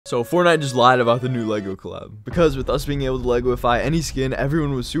So Fortnite just lied about the new LEGO collab, because with us being able to LEGOify any skin,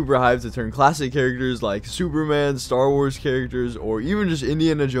 everyone was super hyped to turn classic characters like Superman, Star Wars characters, or even just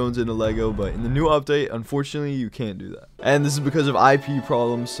Indiana Jones into LEGO, but in the new update, unfortunately, you can't do that. And this is because of IP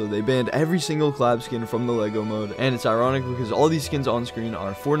problems, so they banned every single collab skin from the LEGO mode, and it's ironic because all these skins on screen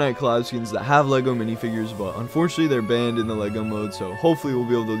are Fortnite collab skins that have LEGO minifigures, but unfortunately they're banned in the LEGO mode, so hopefully we'll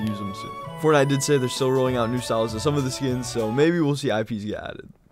be able to use them soon. Fortnite did say they're still rolling out new styles of some of the skins, so maybe we'll see IPs get added.